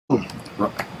We're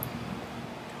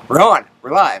on.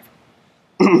 We're live.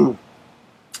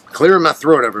 Clearing my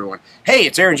throat, everyone. Hey,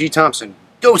 it's Aaron G. Thompson.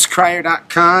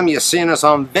 GhostCrier.com. You're seeing us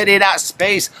on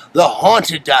VIDI.space,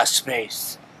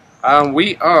 TheHaunted.Space.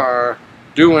 We are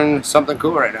doing something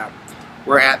cool right now.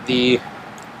 We're at the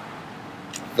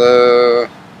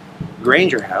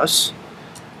Granger house,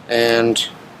 and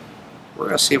we're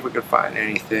gonna see if we can find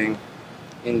anything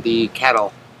in the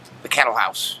cattle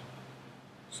house.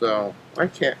 So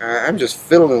I'm just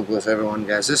filming with everyone,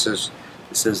 guys. This is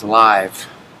live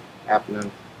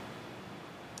happening.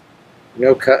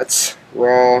 No cuts,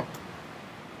 raw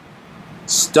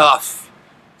stuff.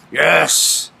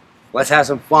 Yes, let's have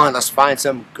some fun. Let's find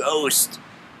some ghosts.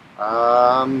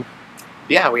 Yeah,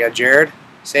 we got Jared.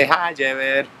 Say hi,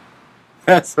 Jared.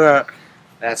 That's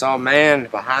all man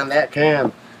behind that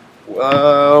cam.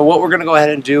 What we're gonna go ahead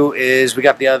and do is we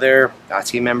got the other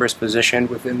team members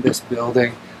positioned within this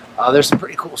building. There's some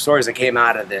pretty cool stories that came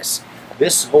out of this.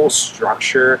 This whole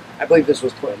structure, I believe this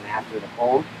was put in after the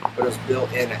home, but it was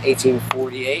built in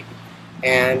 1848,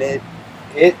 and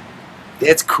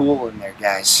it's cool in there,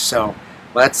 guys. So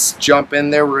let's jump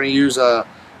in there. We're gonna use a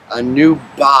new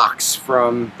box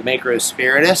from the maker of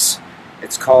Spiritus.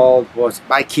 It's called, well, it's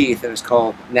by Keith, and it's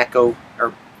called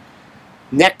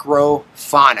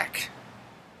Necrophonic.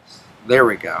 There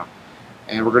we go.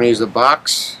 And we're going to use the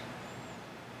box.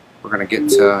 We're going to get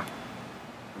to our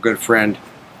good friend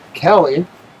Kelly.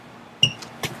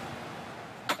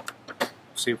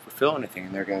 See if we feel anything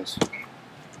in there, guys.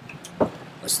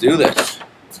 Let's do this.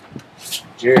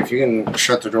 Jerry, if you can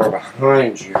shut the door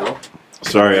behind you.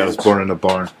 Sorry, I was born in a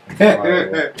barn.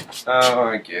 Oh,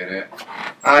 I get it.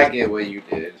 I get what you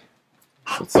did.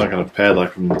 It's not going to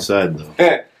padlock from inside, though.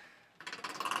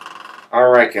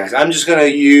 Alright, guys. I'm just going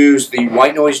to use the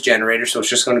white noise generator, so it's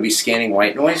just going to be scanning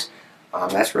white noise.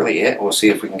 That's really it. We'll see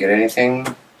if we can get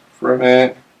anything from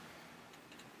it.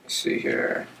 Let's see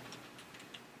here.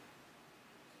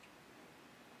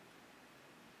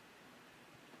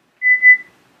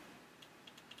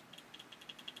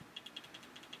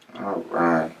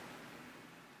 Alright.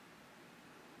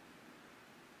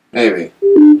 Maybe.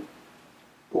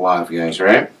 Live, guys,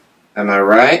 right? Am I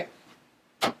right?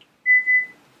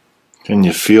 Can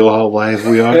you feel how live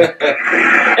we are?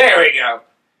 There we go.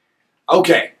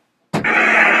 Okay.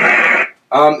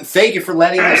 Thank you for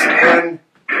letting us in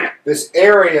this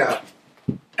area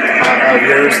of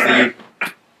yours, the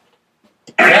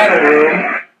cattle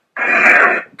room.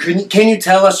 Can you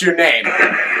tell us your name?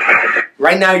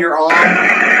 Right now you're on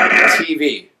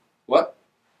TV. What?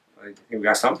 I think we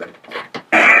got something.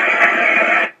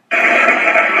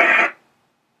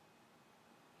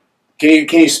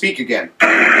 Can you speak again?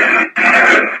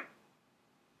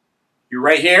 You're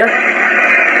right here?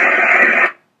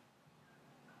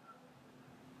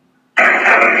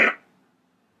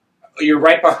 You're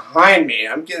right behind me.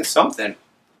 I'm getting something.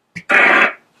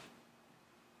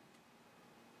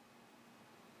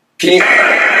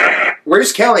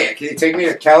 Where's Kelly at? Can you take me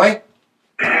to Kelly?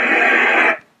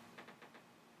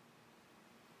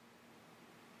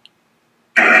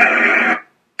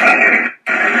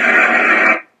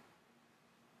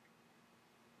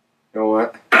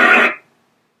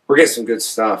 We're getting some good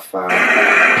stuff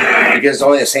because it's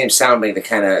only the same sounding,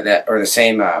 the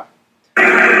same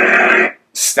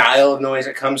style of noise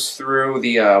that comes through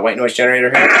the white noise generator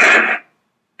here.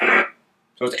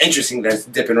 So it's interesting that it's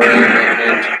dipping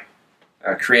around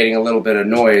and creating a little bit of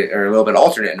noise, or a little bit of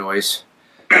alternate noise.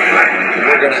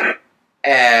 We're gonna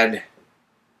add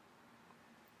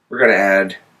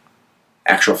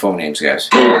actual phone names, guys.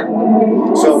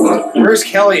 So where's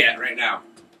Kelly at right now?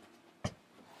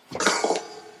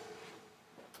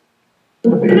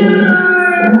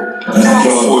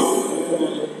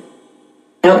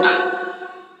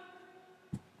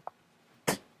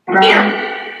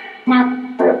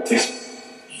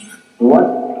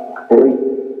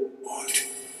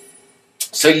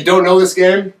 So you don't know this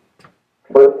game?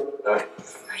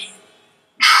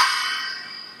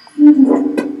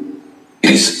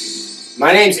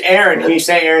 My name's Aaron. Can you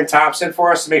say Aaron Thompson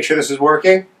for us to make sure this is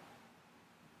working?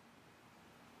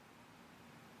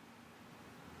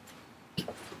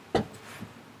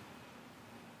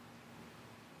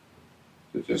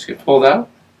 Did it just get pulled out?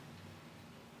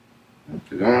 What's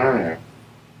going on here?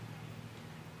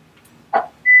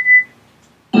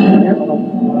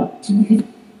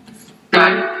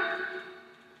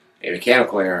 A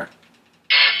mechanical error.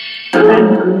 I'm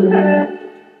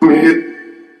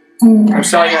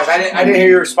sorry, guys. I didn't hear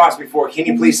your response before. Can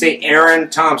you please say Aaron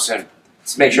Thompson?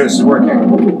 Let's make sure this is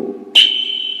working.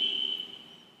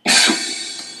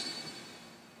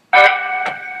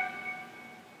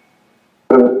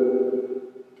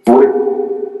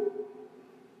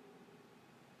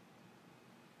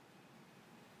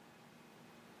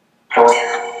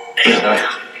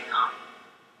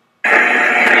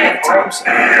 Thompson.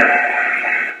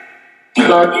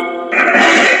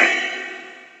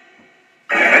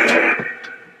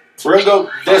 We're gonna go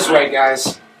this way,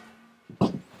 guys.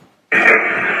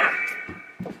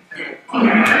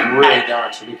 Really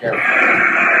dark, so be careful.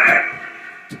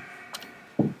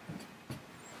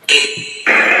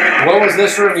 What was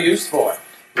this room used for?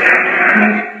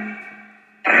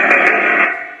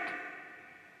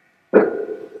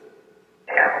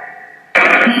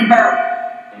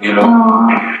 You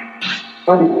know.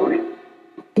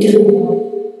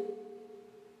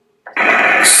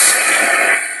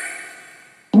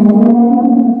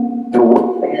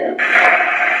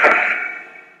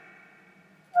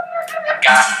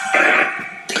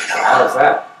 How's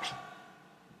that?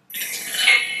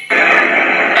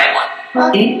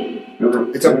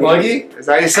 It's a buggy? Is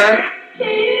that what you said?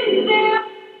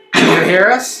 Can you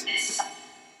hear us?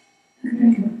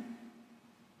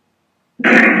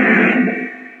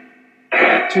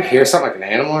 Did you hear something like an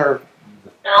animal or?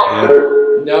 Yeah.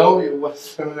 No, it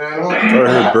wasn't an animal? I thought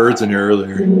I heard birds in here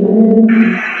earlier. At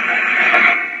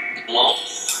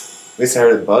least I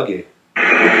heard the buggy.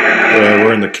 Yeah,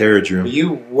 we're in the carriage Are room.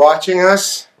 you watching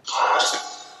us?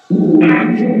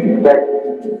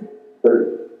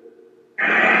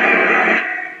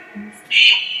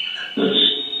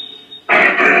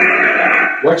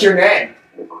 What's your name?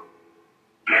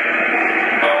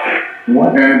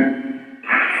 What?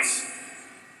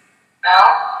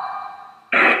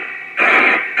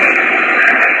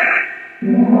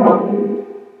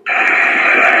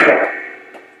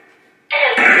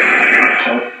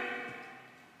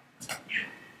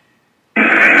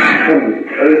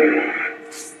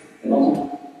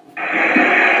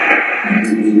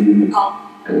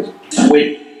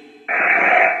 Wait.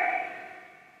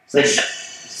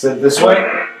 So this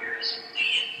way?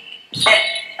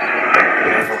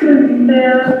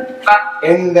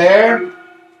 In there?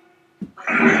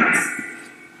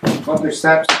 Up your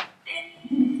steps.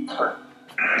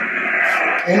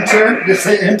 Enter. Just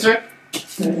say enter.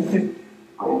 So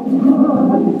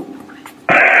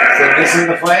this is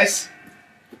the place?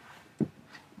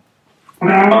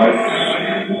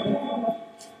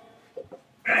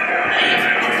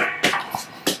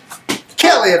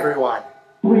 Kelly, everyone.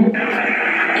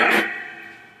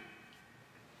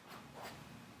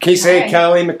 Can you say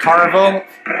Kelly McCarville?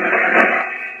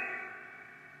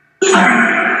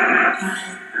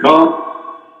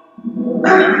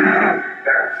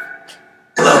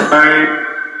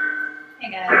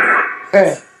 Hey guys.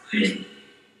 Hey.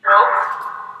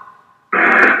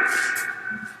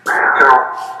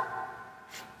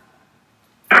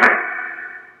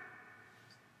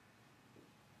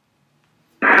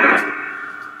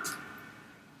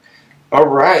 All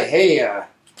right, hey,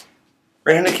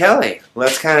 Brandon Kelly.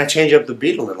 Let's kind of change up the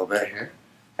beat a little bit here.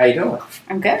 How you doing?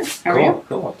 I'm good. How are you?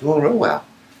 Cool. Doing real well.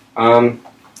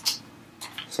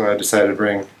 So I decided to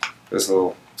bring this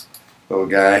little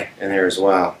guy in here as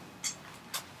well.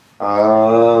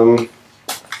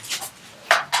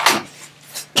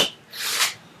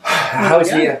 How's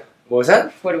the? What was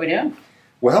that? What are we doing?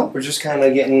 Well, we're just kind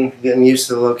of getting used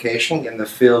to the location, getting the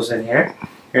feels in here,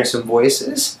 hearing some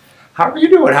voices. How are you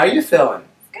doing? How are you feeling?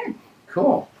 Good.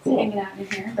 Cool. Hanging out in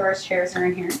here. Dora's chairs are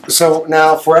in here. So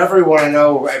now, for everyone I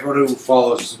know, everyone who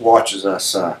watches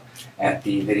us at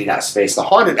the VIDI.space,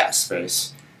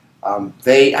 TheHaunted.Space,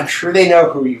 I'm sure they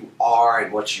know who you are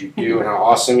and what you do and how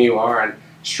awesome you are and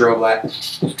strobe light.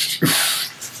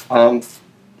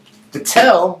 To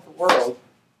tell the world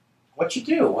what you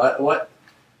do, what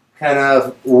kind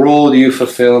of role do you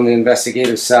fulfill in the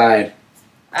investigative side?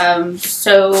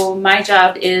 So my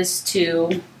job is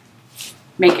to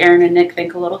make Aaron and Nick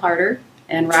think a little harder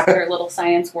and rock their little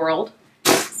science world.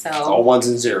 So It's all ones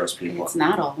and zeros, people. it's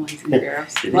not all ones and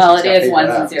zeros. Well, it is ones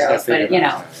and zeros, but you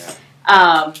know.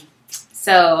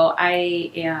 So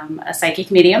I am a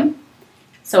psychic medium.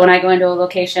 So when I go into a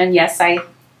location, yes, I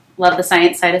love the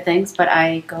science side of things, but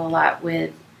I go a lot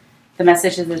with the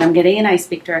messages that I'm getting, and I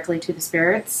speak directly to the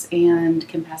spirits and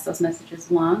can pass those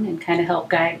messages along and kind of help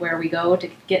guide where we go to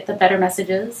get the better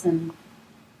messages. And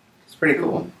It's pretty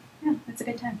cool. yeah, it's a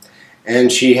good time.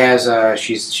 And she has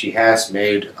she has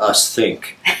made us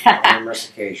think on numerous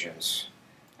occasions.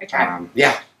 I try.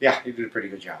 Yeah, you did a pretty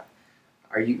good job.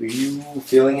 Are you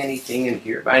feeling anything in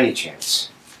here by any chance?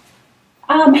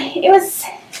 It was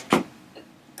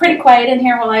pretty quiet in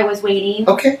here while I was waiting.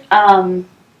 Okay. Do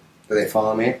Do they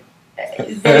follow me?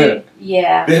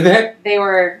 Yeah. Did they? They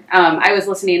were, I was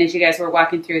listening as you guys were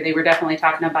walking through. They were definitely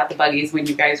talking about the buggies when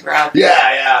you guys were out there.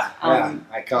 Yeah.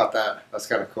 I caught that. That's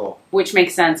kind of cool. Which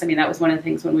makes sense. I mean, that was one of the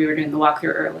things when we were doing the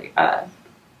walkthrough early.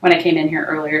 When I came in here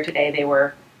earlier today, they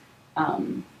were...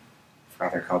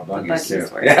 They're called buggies too.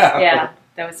 Yeah,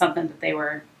 that was something that they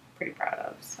were pretty proud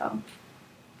of. So,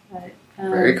 but,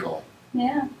 very cool.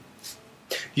 Yeah.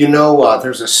 You know,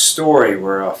 there's a story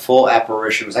where a full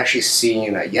apparition was actually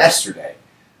seen yesterday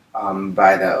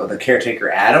by the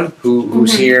caretaker Adam,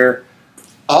 who's here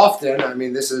often. I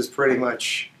mean, this is pretty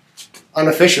much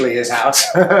unofficially his house.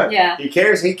 Yeah. He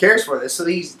cares for this, so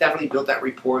he's definitely built that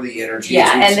rapport, the energy.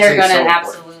 Yeah, and they're going to so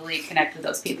absolutely connect with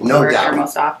those people no who are doubt. here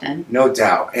most often. No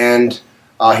doubt. And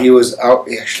he was out.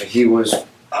 Actually, he was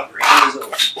up.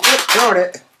 Darn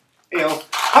it! You know,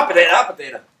 up a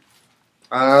data.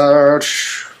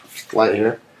 Light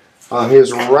here. He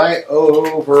was right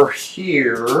over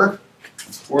here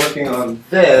working on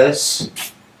this,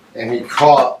 and he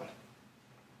caught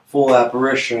full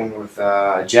apparition with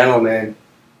a gentleman,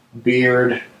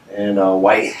 beard, and a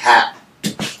white hat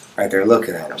right there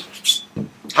looking at him.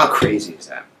 How crazy is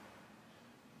that?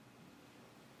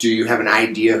 Do you have an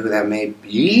idea who that may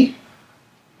be?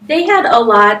 They had a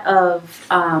lot of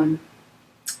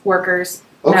workers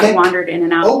that wandered in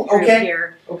and out through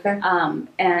here. Okay.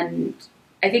 And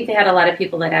I think they had a lot of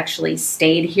people that actually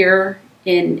stayed here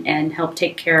and helped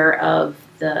take care of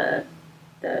the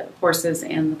horses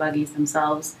and the buggies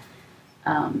themselves.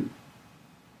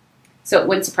 So it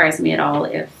wouldn't surprise me at all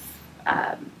if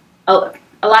a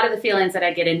lot of the feelings that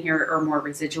I get in here are more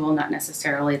residual, not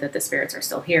necessarily that the spirits are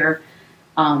still here.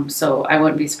 So I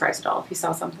wouldn't be surprised at all if you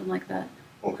saw something like that.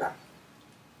 Okay.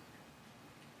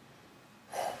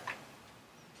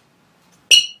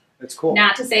 That's cool.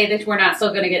 Not to say that we're not still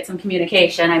going to get some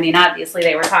communication. I mean, obviously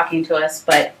they were talking to us,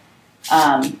 but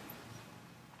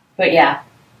yeah,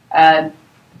 I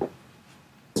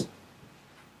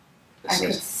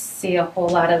could see a whole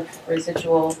lot of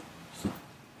residual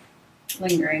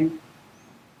lingering.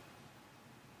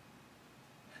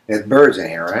 There's birds in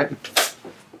here, right?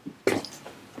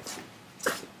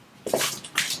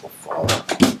 We'll follow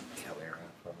Kelly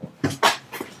around for a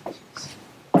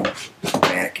moment.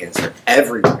 Mannequins are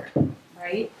everywhere.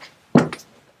 Right?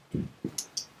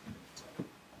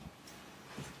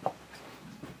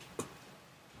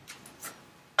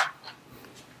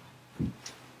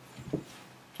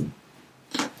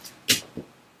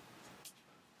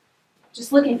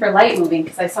 Just looking for light moving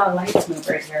because I saw lights move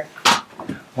right here.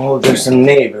 Oh, there's some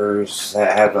neighbors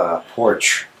that have a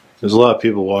porch. There's a lot of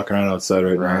people walking around outside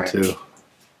right now, too.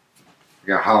 You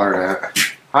got hollered at.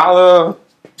 Hello!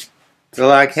 They're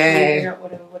like, hey.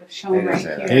 What it would have shown right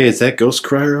here. Hey, is that Ghost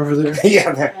Crier over there?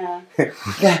 Yeah.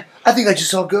 Yeah, I think I just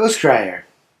saw Ghost Crier.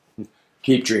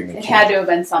 Keep dreaming. It had to have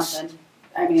been something.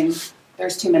 I mean,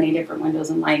 there's too many different windows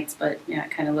and lights, but yeah,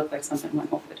 it kind of looked like something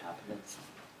went over the top of this.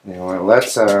 You know what,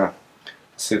 let's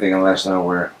see if they can let us know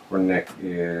where Nick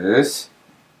is.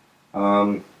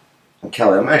 And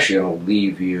Kelly, I'm actually going to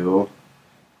leave you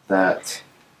that.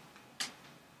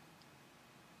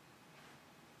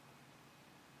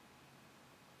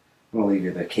 I'm going to leave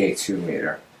you the K2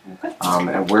 meter. Okay.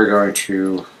 And we're going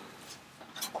to.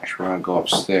 Actually, we're going to go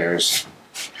upstairs.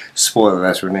 Spoiler,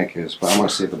 that's where Nick is, but I'm going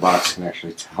to see if the box can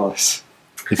actually tell us.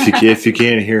 If you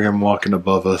can't hear him walking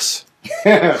above us.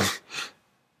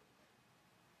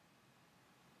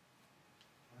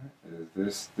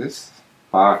 This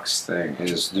box thing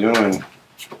is doing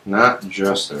not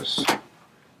justice.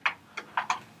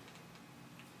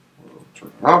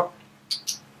 Turn it off.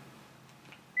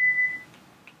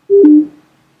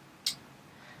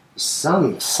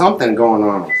 Something going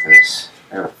on with this.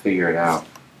 I gotta figure it out.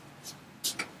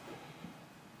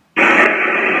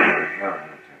 Alright,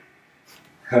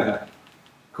 okay.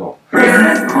 Cool.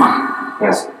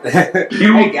 Yes.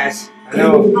 Hey guys, I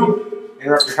know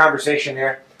interrupt the conversation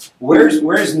here.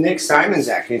 Where's Nick Simons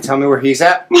at? Can you tell me where he's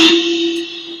at?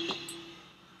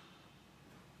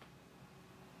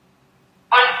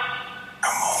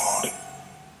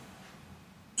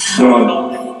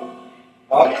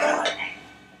 Oh.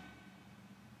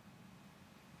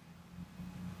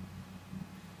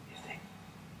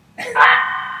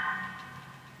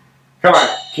 Come on,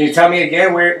 can you tell me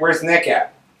again where's Nick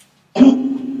at?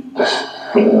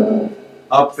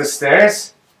 Up the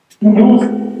stairs?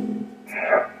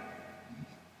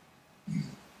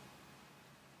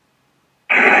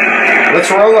 Let's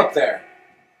roll up there.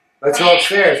 Let's go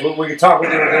upstairs. We can talk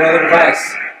with you with another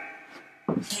device.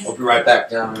 We'll be right back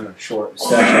down in a short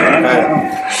session. Kind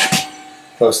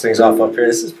of close things off up here.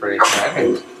 This is pretty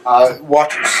exciting.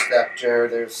 Watch your step,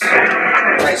 Jared. There's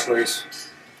nice ways.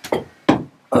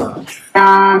 Stop.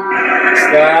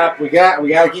 We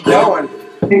gotta keep going.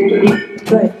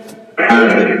 Good.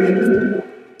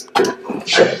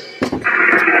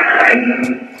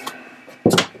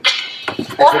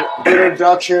 As an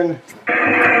introduction to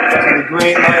the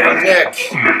great mighty Nick,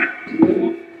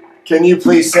 can you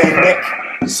please say Nick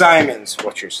Simons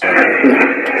what you're saying?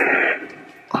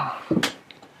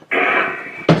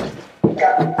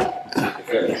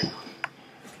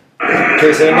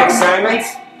 Okay, say Nick Simons.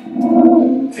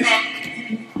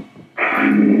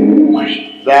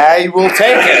 I will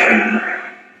take it.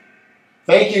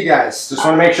 Thank you guys. Just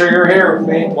want to make sure you're here with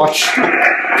me. Watch.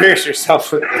 Pierce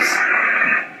yourself with this.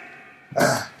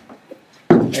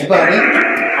 Hey, buddy.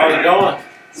 How's it going?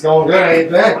 It's going good. How you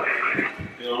been?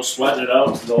 You know, sweating it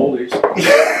out for the oldies.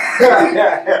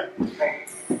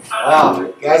 Wow,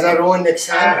 you guys are doing Nick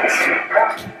Simons.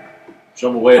 Show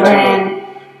them away to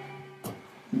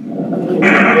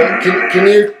Can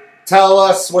you tell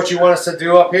us what you want us to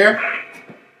do up here?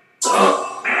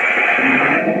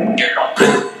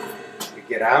 You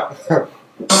get out.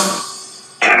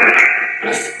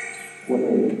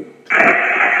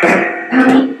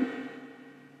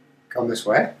 Come this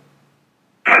way.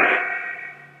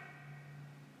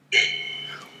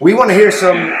 We want to hear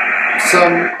some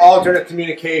alternate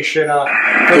communication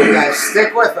from you guys.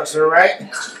 Stick with us, all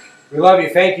right? We love you.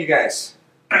 Thank you, guys.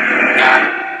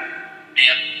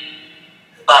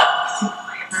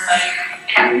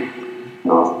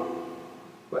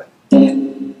 What?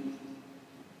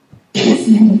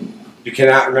 You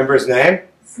cannot remember his name?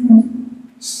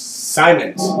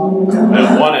 Simons.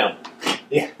 There's one M.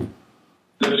 Yeah.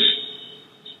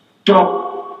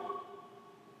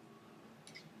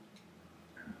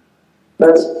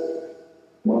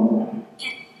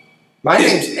 My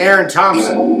name's Aaron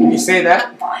Thompson. Can you say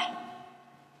that?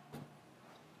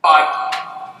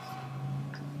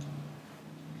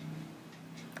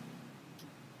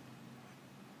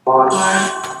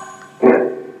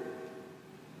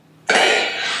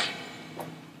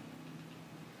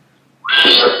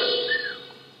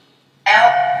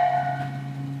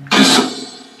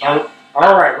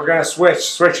 All right, we're gonna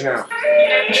switch now.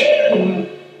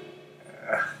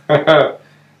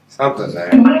 Something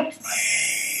there.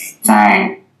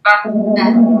 There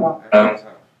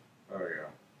we go.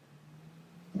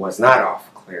 Was not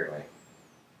off, clearly.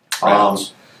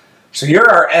 So you're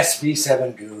our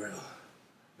SB7 guru,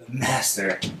 the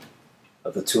master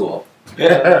of the tool.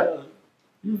 Yeah.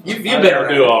 You've been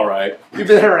around. Do all right. You've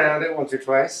been around it once or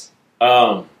twice.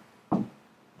 I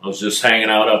was just hanging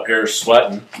out up here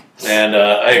sweating, and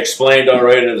I explained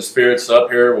already to the spirits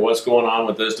up here what's going on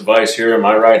with this device here in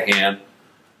my right hand.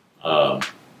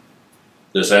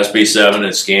 This SB7,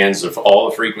 it scans all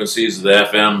the frequencies of the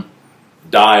FM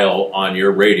dial on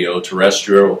your radio,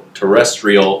 terrestrial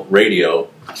radio,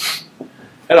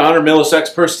 at 100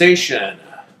 milliseconds per station.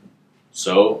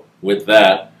 So with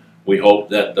that, we hope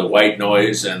that the white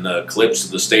noise and the clips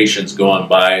of the stations going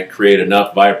by create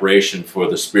enough vibration for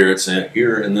the spirits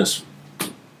here in this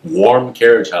warm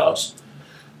carriage house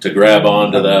to grab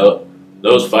onto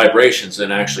those vibrations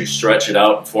and actually stretch it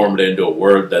out and form it into a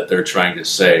word that they're trying to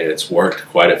say. It's worked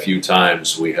quite a few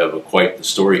times. We have quite the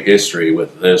story history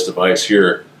with this device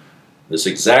here, this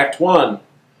exact one.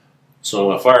 So I'm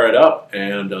going to fire it up,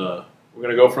 and we're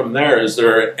going to go from there. Is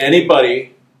there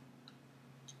anybody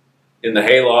in the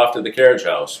hayloft of the carriage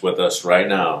house with us right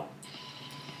now?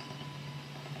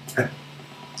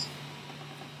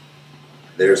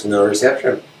 There's no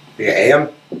reception. Via AM?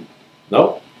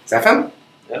 No. It's FM?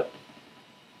 Yep.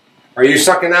 Are you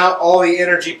sucking out all the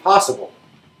energy possible?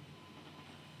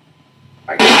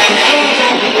 I guess.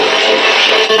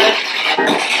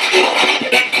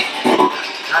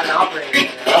 Not an operator.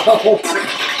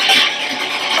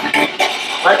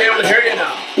 Might be able to hear you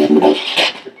now.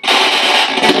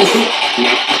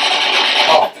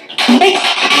 Oh.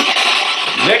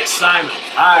 Nick Simon.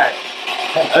 Hi.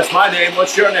 That's my name.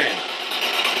 What's your name?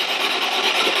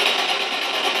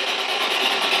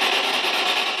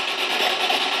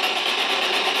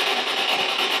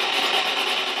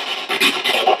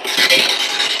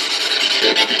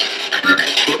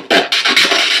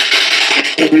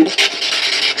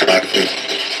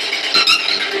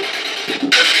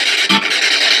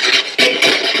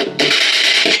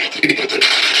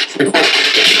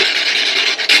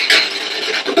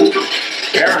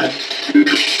 Aaron.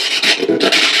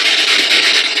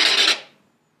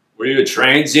 Were you a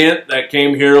transient that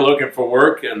came here looking for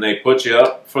work and they put you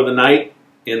up for the night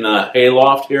in the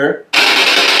hayloft here?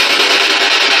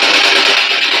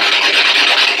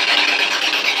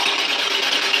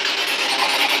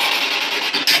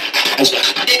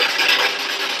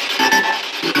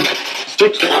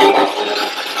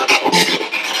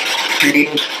 We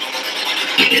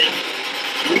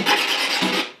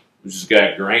just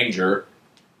got Granger.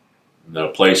 The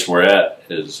place we're at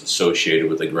is associated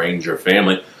with the Granger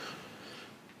family.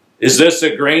 Is this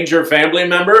a Granger family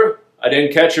member? I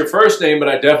didn't catch your first name, but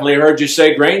I definitely heard you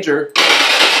say Granger.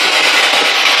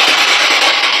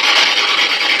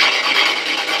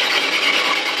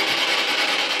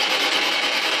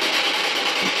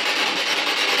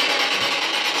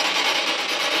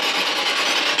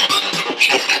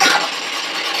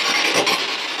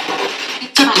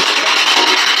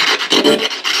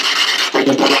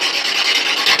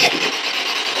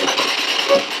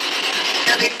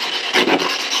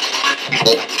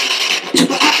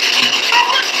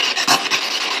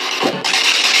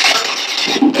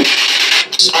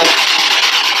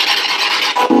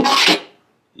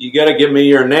 You got to give me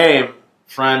your name,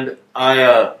 friend.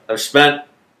 I've spent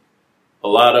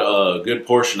a good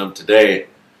portion of today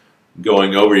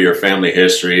going over your family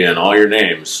history and all your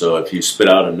names. So if you spit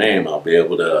out a name, I'll be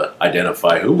able to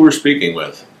identify who we're speaking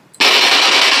with.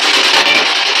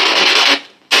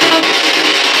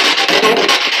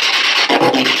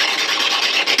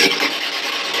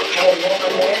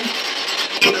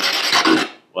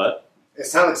 What? It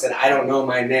sounded like said, I don't know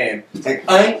my name. It's like,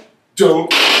 I don't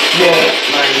know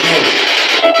my name.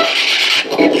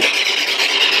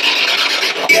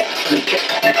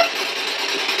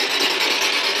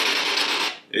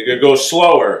 You could go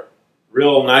slower.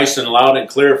 Real nice and loud and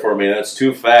clear for me. That's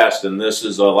too fast, and this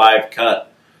is a live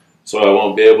cut. So I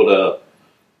won't be able to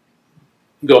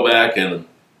go back and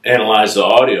analyze the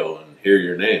audio and hear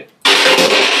your name.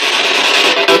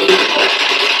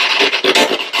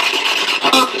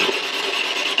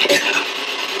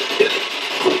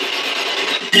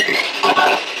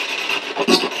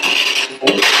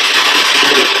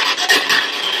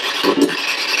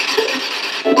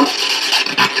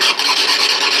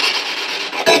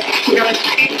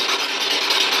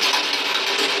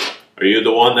 Are you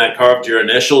the one that carved your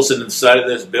initials into the side of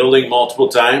this building multiple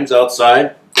times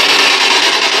outside?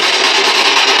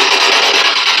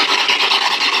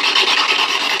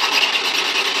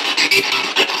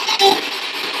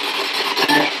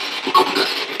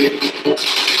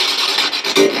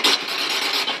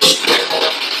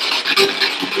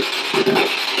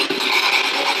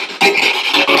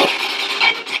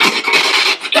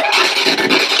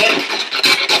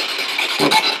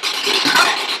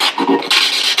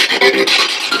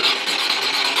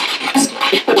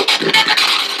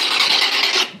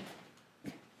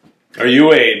 Are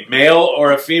you a male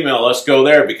or a female? Let's go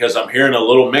there because I'm hearing a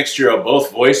little mixture of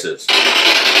both voices.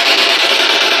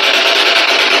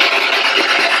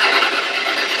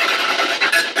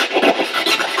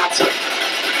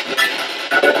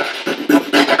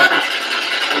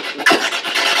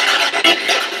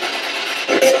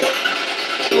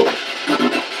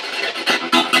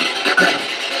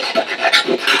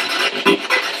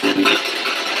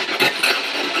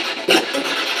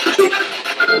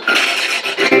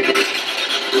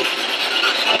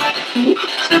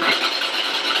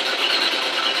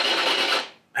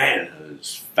 Man, it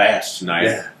was fast tonight.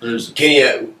 Yeah. Can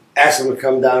you ask them to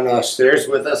come downstairs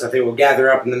with us? I think we'll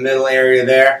gather up in the middle area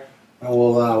there. And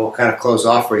we'll kind of close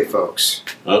off for you folks.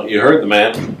 Well, you heard the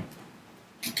man.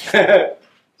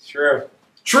 True.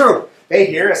 True. They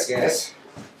hear us, guys.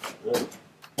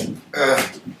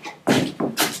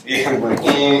 Yeah, I'm like,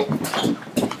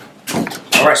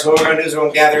 Alright, so what we're going to do is we're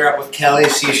going to gather up with Kelly,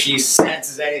 see if she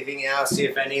senses anything else, see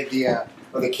if any of the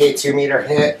K2 meter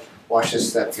hit. Watch this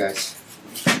step, guys.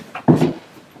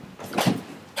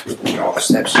 All the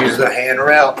steps use the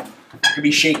handrail. Could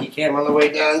be shaky cam on the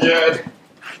way down, Jared.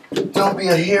 Don't be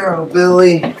a hero,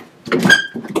 Billy.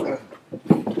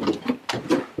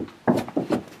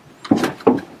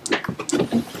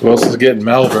 Who else is getting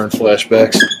Malvern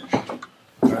flashbacks?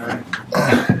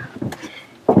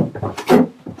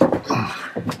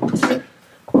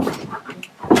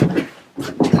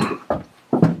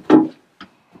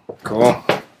 Cool.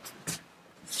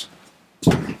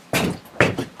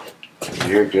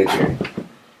 You're good, Jerry.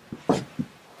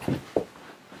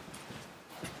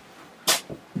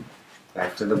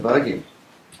 Back to the buggy.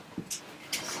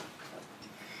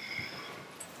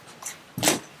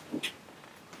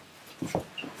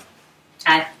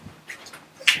 Hi.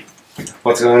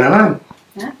 What's going on?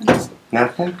 Nothing.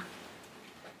 Nothing?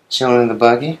 Chilling in the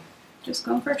buggy? Just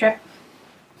going for a trip.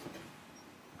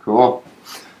 Cool.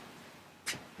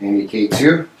 Maybe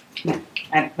K2?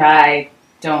 I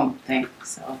don't think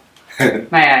so.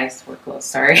 My eyes were closed,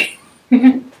 sorry.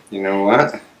 You know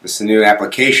what? This is a new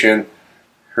application.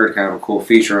 Heard kind of a cool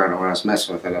feature on it when I was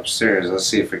messing with it upstairs. Let's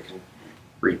see if it can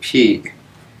repeat.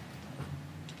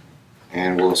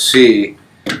 And we'll see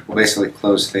we'll basically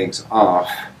close things off.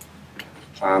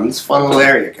 It's a fun little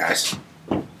area, guys.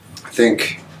 I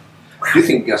do think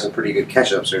you got some pretty good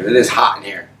catch upstairs. It is hot in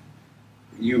here.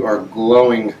 You are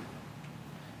glowing,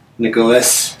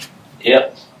 Nicholas.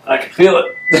 Yep, I can feel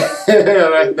it.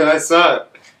 I saw it.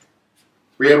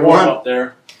 We had Warm one up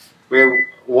there. We had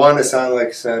one that sounded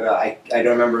like said, I don't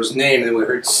remember his name, then we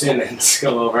heard Simmons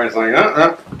come over. I was like,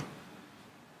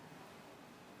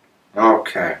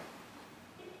 Okay.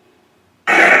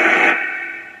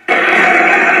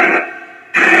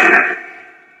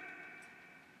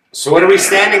 So what are we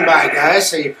standing by,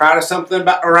 guys? Are you proud of something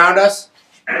around us?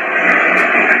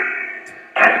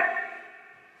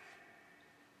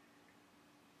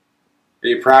 Are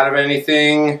you proud of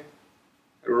anything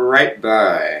right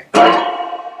by?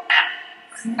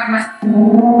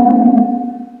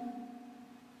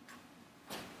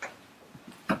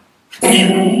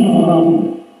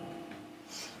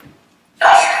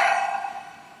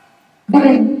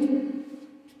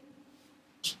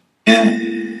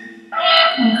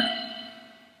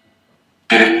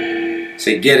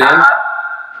 Say get in. As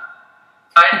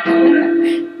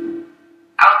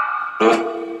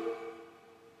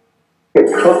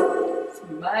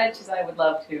much as I would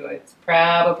love to, it's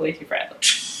probably too fragile.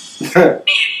 And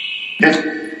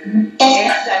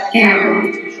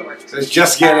I'm too short. So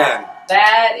just get in.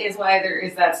 That is why there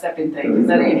is that stepping thing, because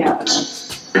that ain't happening.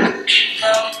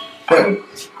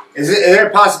 Is there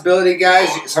a possibility, guys,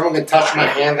 someone can touch my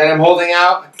hand that I'm holding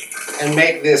out and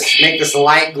make this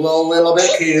light glow a little bit?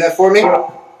 Can you do that for me?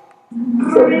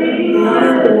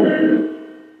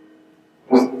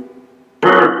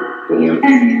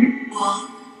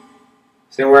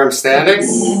 See where I'm standing?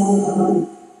 Is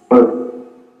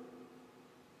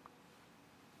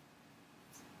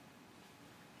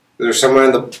there someone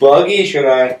in the buggy? Should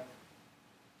I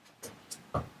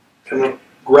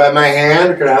grab my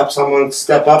hand? Could I help someone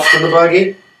step up to the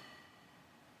buggy?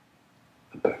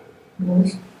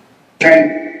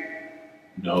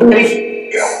 No.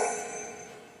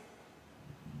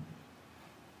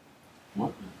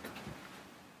 What?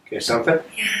 Get something?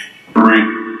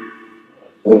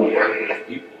 People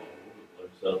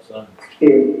outside.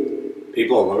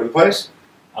 People all over the place?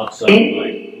 Outside,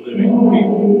 like living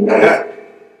people. Yeah.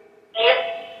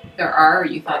 There are, or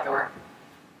you thought there were?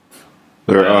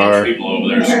 There are. People over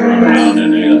there screwing around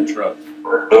in a truck.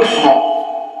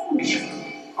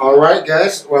 All right,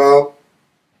 guys. Well,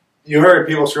 you heard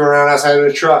people screwing around outside of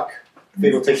the truck. I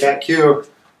think we'll take that cue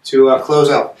to close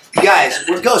up. Guys,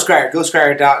 we're Ghost Crier,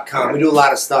 GhostCrier.com. We do a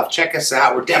lot of stuff. Check us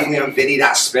out. We're definitely on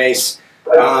VIDI.space.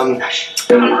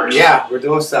 Yeah, we're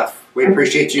doing stuff. We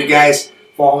appreciate you guys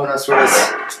following us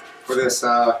for this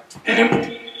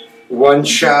one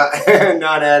shot,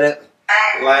 not edit,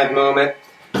 live moment.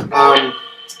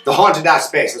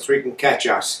 TheHaunted.Space. That's where you can catch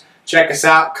us. Check us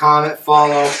out. Comment,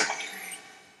 follow.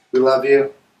 We love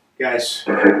you, guys.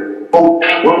 Good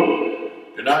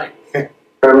night.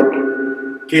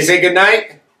 Can you say good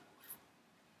night?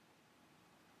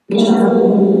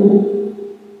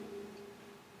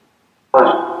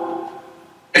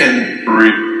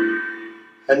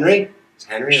 Henry? Is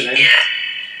Henry a name?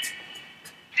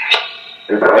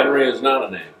 Henry is not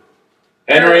a name.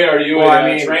 Henry, are you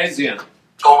a transient?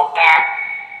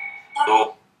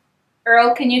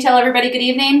 Earl, can you tell everybody good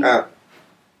evening?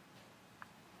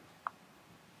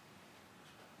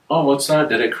 Oh, what's that?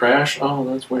 Did it crash? Oh,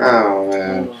 that's weird. Oh,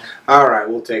 man. All right,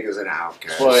 we'll take us an out,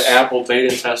 guys. That's why Apple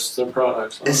beta tests their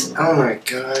products. Oh, my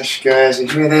gosh, guys. You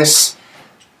hear this?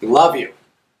 We love you.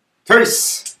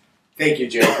 Peace. Thank you,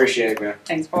 Joe. Appreciate it, man.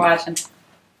 Thanks for watching.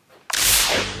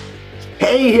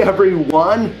 Hey,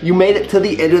 everyone. You made it to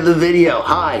the end of the video.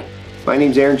 Hi. My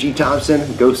name's Aaron G. Thompson,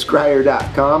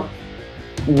 GhostCrier.com.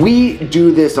 We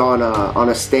do this on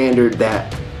a standard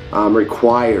that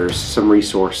requires some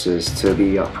resources to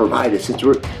be provided since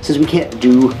we can't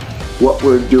do what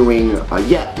we're doing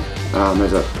yet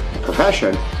as a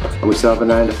profession, and we still have a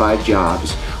 9-to-5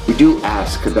 jobs. We do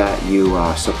ask that you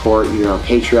support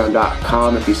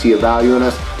Patreon.com if you see a value in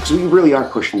us, because we really are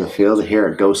pushing the field here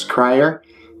at Ghost Crier.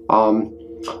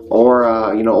 Or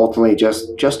ultimately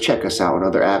just check us out on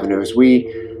other avenues. We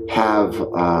have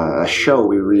a show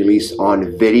we release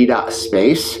on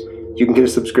VIDI.space. You can get a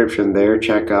subscription there.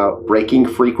 Check out Breaking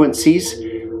Frequencies.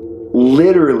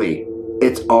 Literally,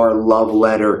 it's our love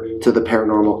letter to the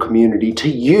paranormal community, to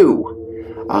you.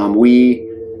 We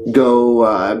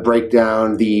go break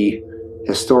down the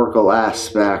historical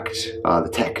aspect, the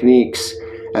techniques,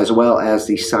 as well as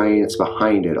the science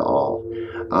behind it all.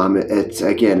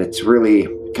 It's really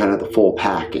kind of the full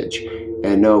package,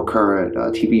 and no current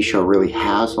TV show really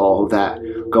has all of that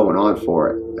going on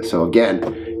for it. So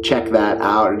again, check that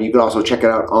out. And you can also check it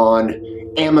out on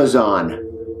Amazon.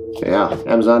 Yeah,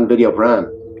 Amazon Video Prime.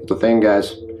 It's a thing,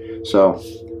 guys. So,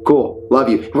 cool. Love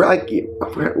you.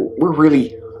 We're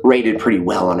really rated pretty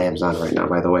well on Amazon right now,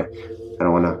 by the way. I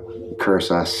don't want to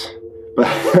curse us.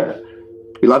 But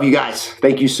we love you guys.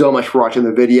 Thank you so much for watching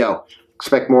the video.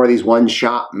 Expect more of these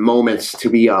one-shot moments to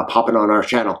be popping on our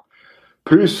channel.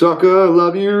 Peace, sucker.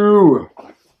 Love you.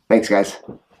 Thanks, guys.